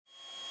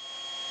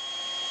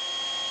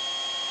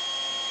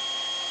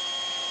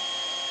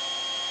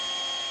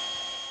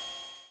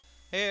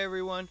Hey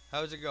everyone,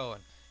 how's it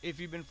going? If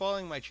you've been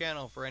following my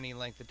channel for any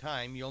length of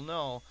time, you'll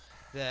know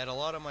that a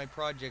lot of my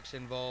projects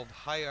involve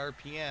high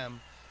RPM,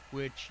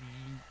 which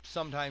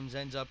sometimes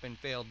ends up in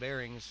failed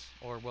bearings,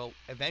 or well,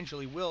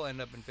 eventually will end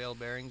up in failed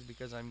bearings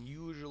because I'm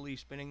usually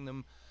spinning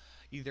them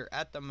either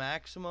at the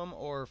maximum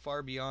or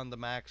far beyond the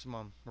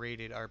maximum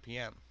rated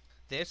RPM.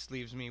 This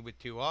leaves me with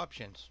two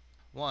options.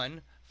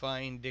 One,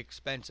 find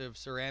expensive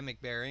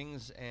ceramic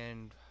bearings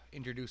and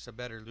introduce a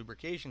better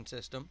lubrication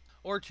system.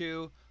 Or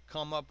two,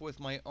 come up with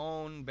my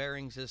own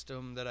bearing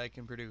system that I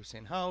can produce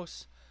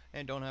in-house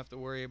and don't have to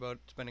worry about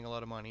spending a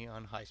lot of money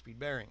on high-speed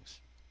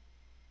bearings.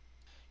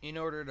 In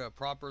order to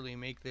properly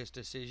make this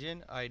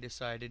decision, I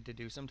decided to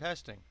do some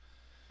testing,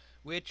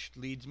 which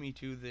leads me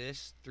to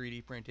this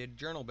 3D printed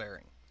journal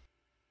bearing.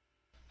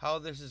 How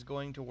this is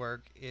going to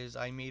work is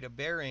I made a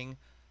bearing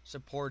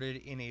supported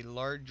in a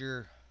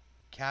larger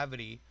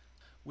cavity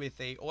with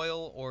a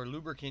oil or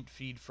lubricant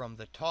feed from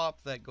the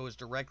top that goes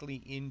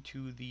directly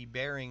into the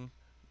bearing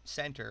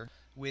center,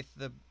 with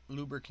the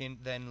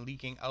lubricant then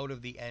leaking out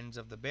of the ends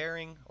of the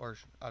bearing or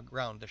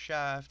around the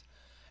shaft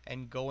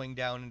and going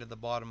down into the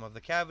bottom of the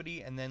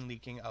cavity and then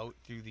leaking out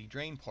through the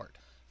drain port.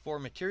 For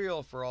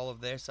material for all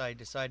of this, I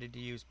decided to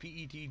use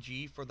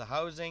PETG for the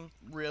housing.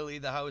 Really,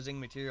 the housing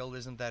material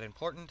isn't that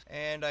important.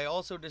 And I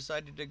also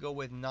decided to go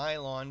with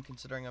nylon,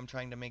 considering I'm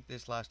trying to make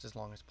this last as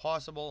long as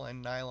possible,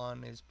 and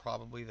nylon is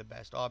probably the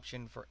best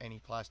option for any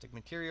plastic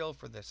material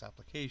for this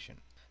application.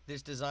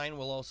 This design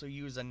will also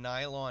use a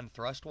nylon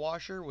thrust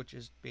washer, which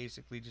is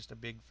basically just a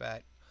big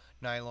fat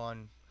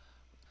nylon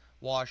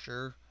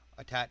washer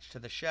attached to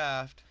the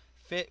shaft,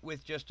 fit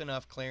with just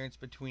enough clearance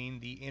between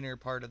the inner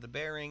part of the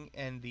bearing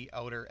and the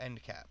outer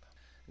end cap.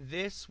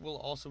 This will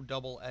also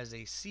double as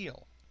a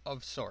seal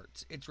of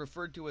sorts. It's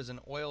referred to as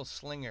an oil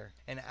slinger,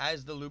 and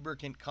as the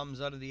lubricant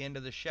comes out of the end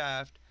of the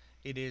shaft,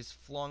 it is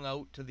flung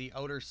out to the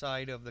outer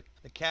side of the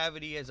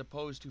cavity as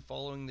opposed to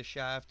following the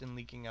shaft and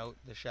leaking out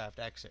the shaft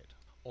exit.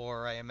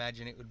 Or I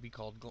imagine it would be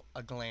called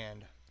a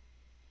gland.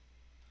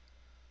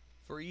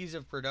 For ease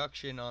of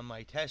production on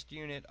my test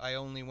unit, I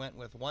only went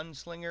with one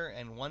slinger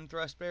and one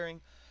thrust bearing.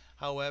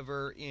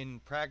 However, in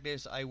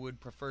practice, I would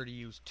prefer to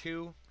use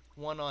two,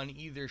 one on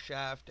either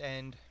shaft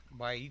end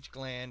by each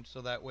gland,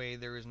 so that way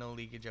there is no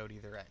leakage out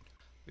either end.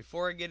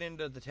 Before I get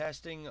into the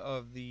testing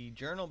of the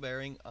journal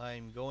bearing,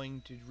 I'm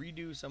going to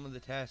redo some of the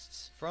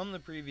tests from the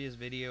previous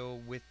video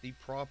with the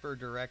proper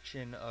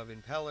direction of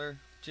impeller,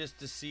 just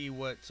to see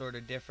what sort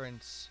of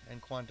difference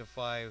and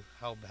quantify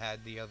how bad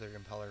the other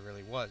impeller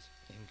really was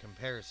in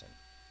comparison.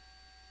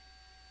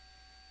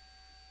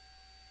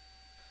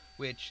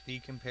 Which the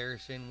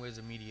comparison was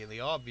immediately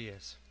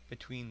obvious.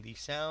 Between the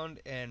sound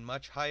and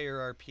much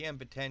higher RPM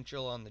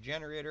potential on the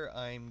generator,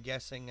 I'm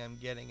guessing I'm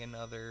getting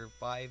another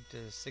 5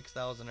 to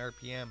 6,000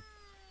 RPM,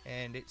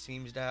 and it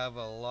seems to have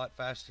a lot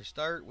faster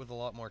start with a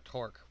lot more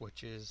torque,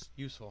 which is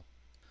useful.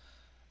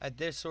 At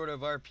this sort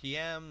of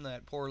RPM,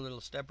 that poor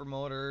little stepper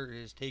motor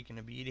is taking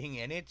a beating,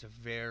 and it's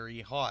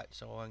very hot,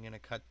 so I'm going to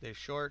cut this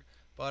short.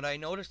 But I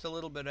noticed a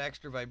little bit of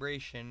extra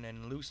vibration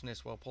and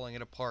looseness while pulling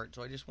it apart,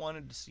 so I just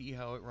wanted to see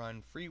how it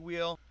run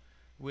freewheel,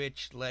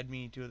 which led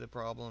me to the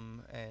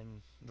problem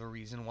and the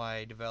reason why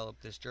I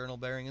developed this journal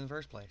bearing in the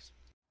first place.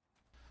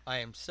 I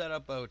am set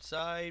up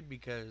outside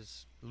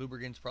because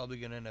lubricant's probably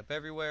going to end up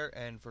everywhere,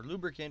 and for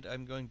lubricant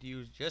I'm going to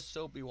use just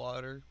soapy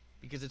water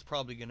because it's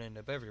probably going to end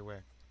up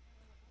everywhere.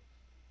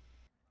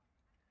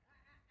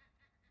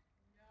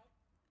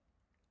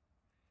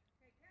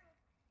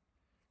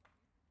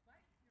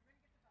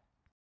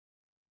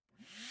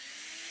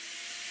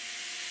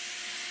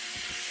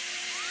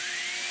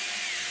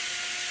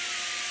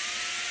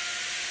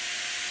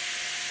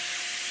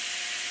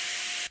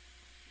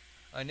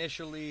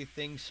 Initially,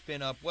 things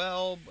spin up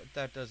well, but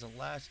that doesn't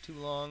last too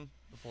long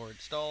before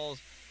it stalls.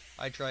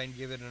 I try and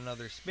give it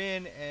another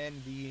spin,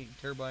 and the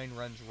turbine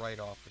runs right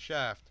off the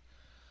shaft.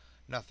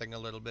 Nothing a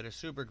little bit of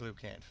super glue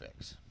can't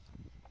fix.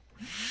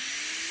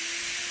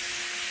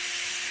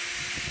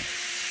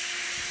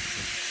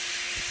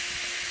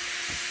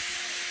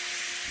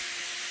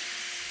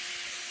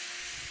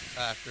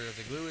 After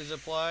the glue is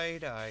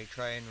applied, I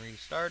try and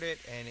restart it,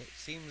 and it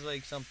seems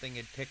like something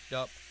had picked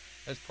up.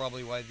 That's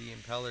probably why the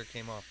impeller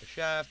came off the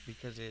shaft,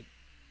 because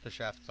the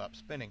shaft stopped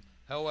spinning.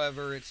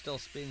 However, it still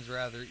spins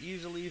rather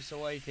easily,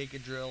 so I take a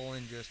drill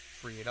and just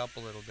free it up a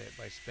little bit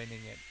by spinning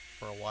it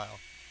for a while.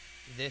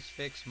 This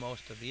fixed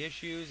most of the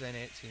issues, and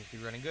it seems to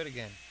be running good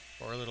again,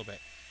 for a little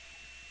bit.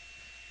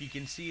 You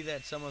can see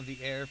that some of the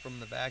air from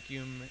the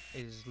vacuum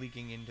is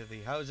leaking into the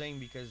housing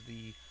because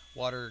the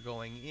water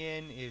going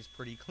in is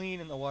pretty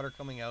clean and the water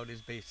coming out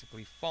is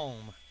basically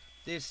foam.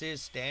 This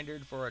is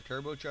standard for a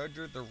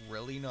turbocharger. They're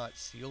really not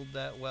sealed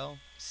that well.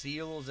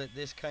 Seals at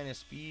this kind of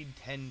speed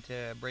tend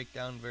to break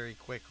down very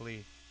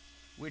quickly,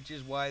 which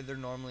is why they're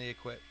normally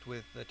equipped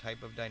with the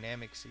type of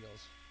dynamic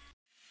seals.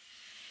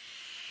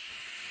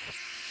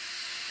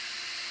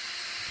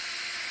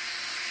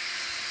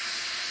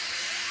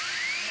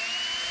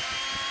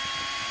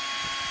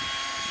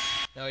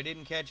 Now I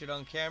didn't catch it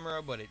on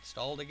camera, but it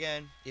stalled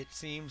again. It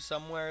seems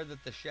somewhere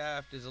that the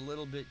shaft is a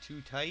little bit too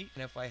tight,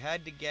 and if I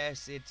had to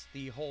guess, it's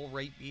the hole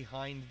right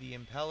behind the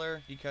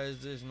impeller,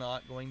 because there's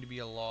not going to be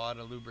a lot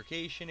of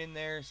lubrication in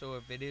there, so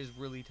if it is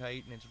really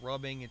tight and it's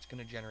rubbing, it's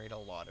going to generate a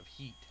lot of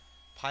heat.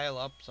 Pile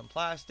up some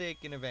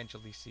plastic and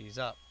eventually seize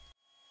up.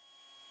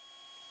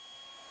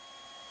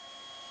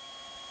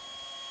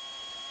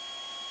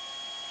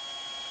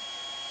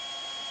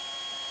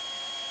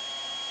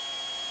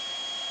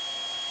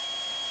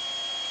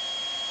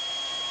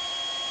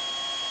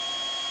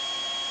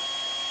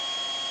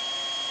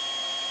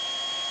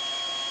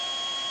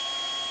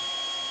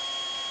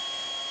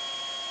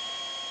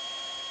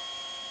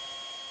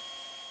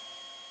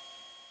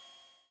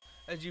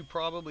 As you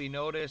probably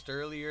noticed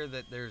earlier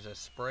that there's a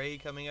spray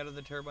coming out of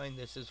the turbine,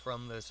 this is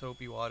from the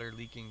soapy water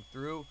leaking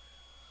through.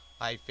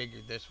 I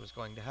figured this was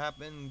going to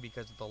happen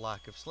because of the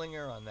lack of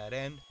slinger on that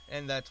end,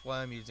 and that's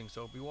why I'm using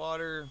soapy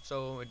water,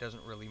 so it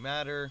doesn't really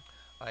matter.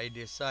 I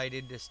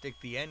decided to stick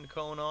the end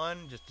cone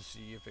on just to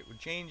see if it would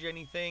change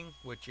anything,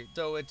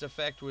 so its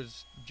effect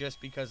was just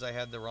because I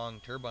had the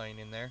wrong turbine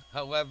in there.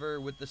 However,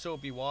 with the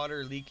soapy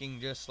water leaking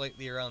just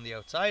slightly around the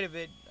outside of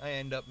it, I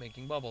end up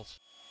making bubbles.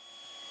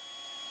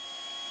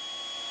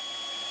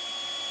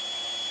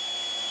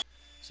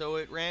 So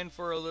it ran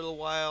for a little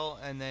while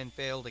and then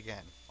failed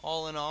again.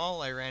 All in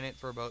all, I ran it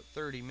for about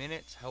 30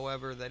 minutes.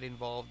 However, that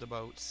involved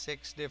about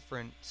 6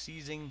 different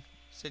seizing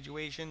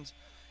situations,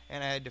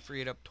 and I had to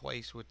free it up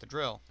twice with the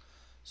drill.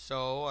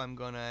 So I'm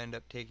going to end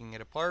up taking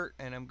it apart,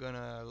 and I'm going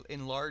to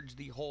enlarge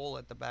the hole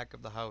at the back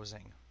of the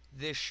housing.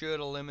 This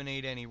should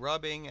eliminate any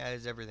rubbing,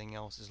 as everything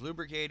else is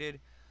lubricated.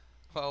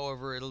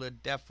 However, it'll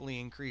definitely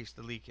increase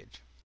the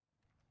leakage.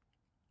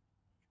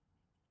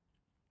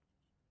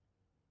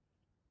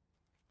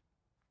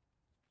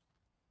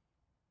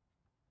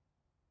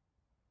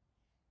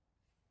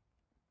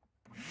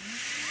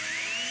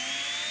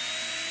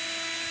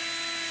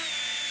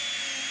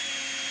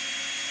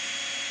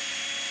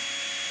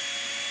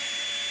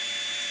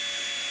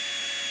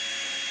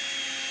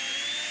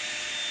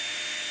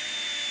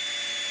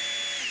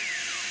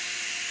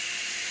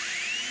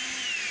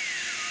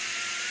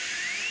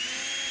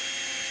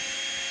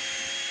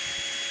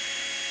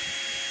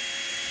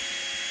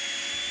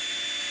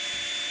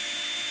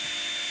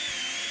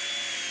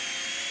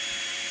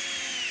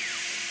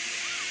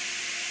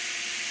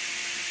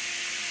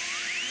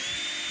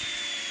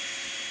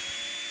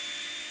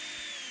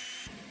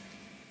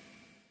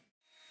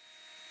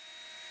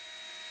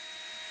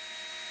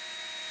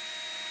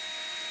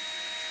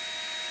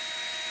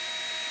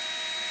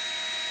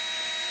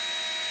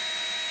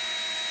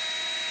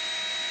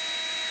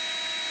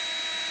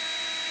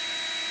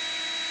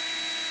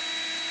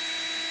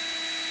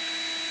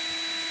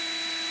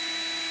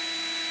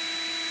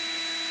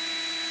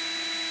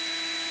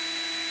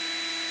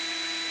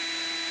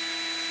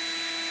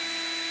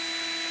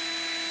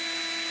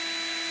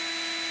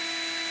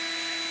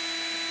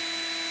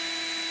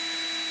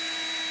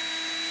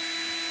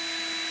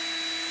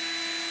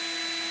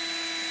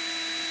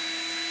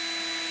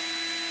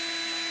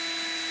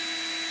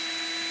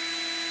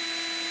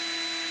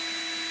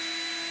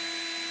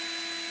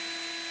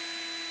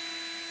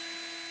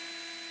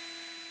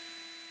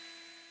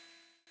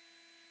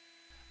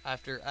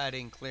 After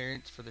adding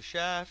clearance for the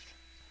shaft,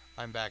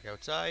 I'm back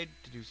outside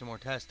to do some more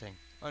testing.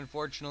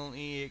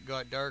 Unfortunately, it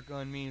got dark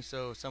on me,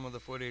 so some of the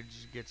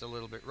footage gets a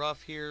little bit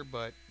rough here,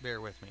 but bear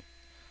with me.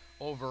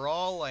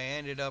 Overall, I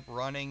ended up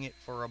running it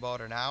for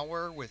about an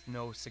hour with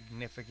no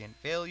significant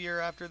failure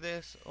after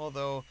this,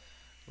 although,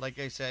 like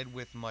I said,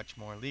 with much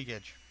more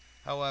leakage.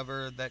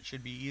 However, that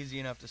should be easy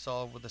enough to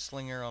solve with a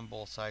slinger on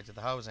both sides of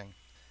the housing.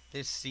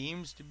 This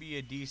seems to be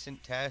a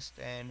decent test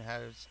and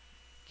has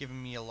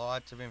given me a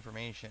lot of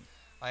information.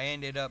 I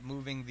ended up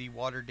moving the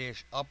water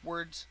dish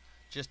upwards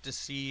just to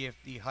see if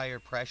the higher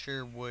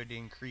pressure would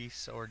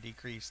increase or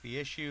decrease the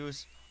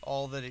issues.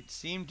 All that it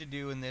seemed to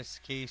do in this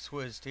case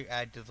was to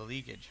add to the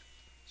leakage.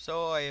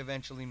 So I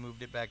eventually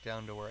moved it back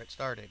down to where it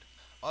started.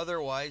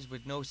 Otherwise,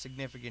 with no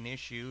significant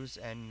issues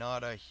and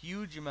not a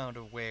huge amount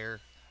of wear,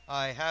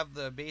 I have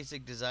the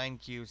basic design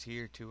cues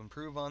here to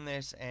improve on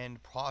this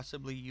and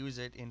possibly use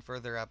it in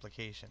further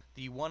application.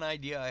 The one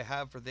idea I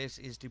have for this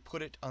is to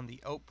put it on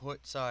the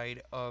output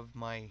side of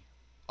my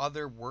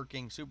other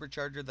working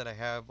supercharger that I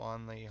have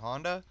on the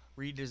Honda,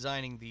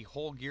 redesigning the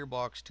whole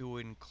gearbox to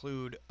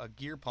include a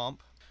gear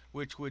pump,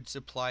 which would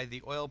supply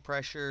the oil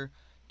pressure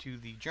to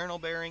the journal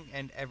bearing,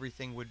 and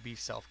everything would be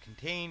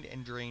self-contained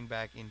and drain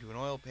back into an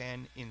oil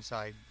pan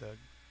inside the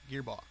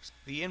gearbox.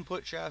 The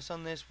input shafts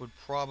on this would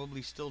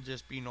probably still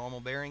just be normal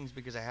bearings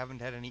because I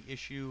haven't had any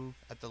issue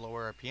at the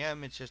lower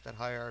RPM. It's just at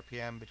higher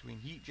RPM between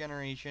heat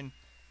generation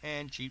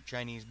and cheap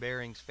Chinese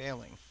bearings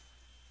failing.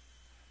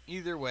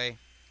 Either way,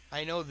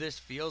 I know this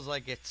feels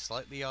like it's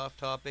slightly off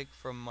topic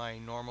from my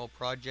normal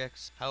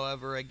projects.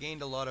 However, I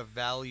gained a lot of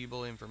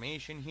valuable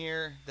information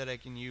here that I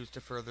can use to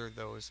further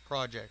those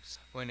projects.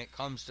 When it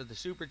comes to the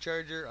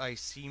supercharger, I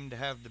seem to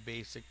have the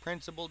basic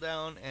principle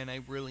down, and I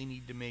really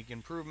need to make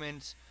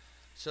improvements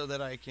so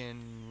that I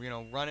can,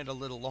 run it a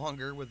little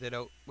longer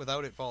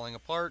without it falling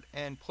apart,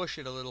 and push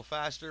it a little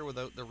faster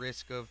without the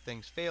risk of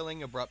things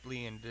failing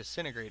abruptly and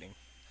disintegrating.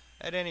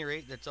 At any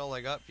rate, that's all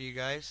I got for you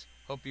guys.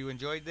 Hope you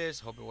enjoyed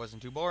this. Hope it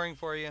wasn't too boring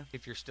for you.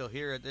 If you're still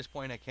here at this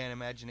point, I can't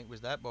imagine it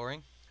was that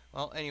boring.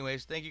 Well,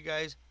 anyways, thank you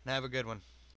guys, and have a good one.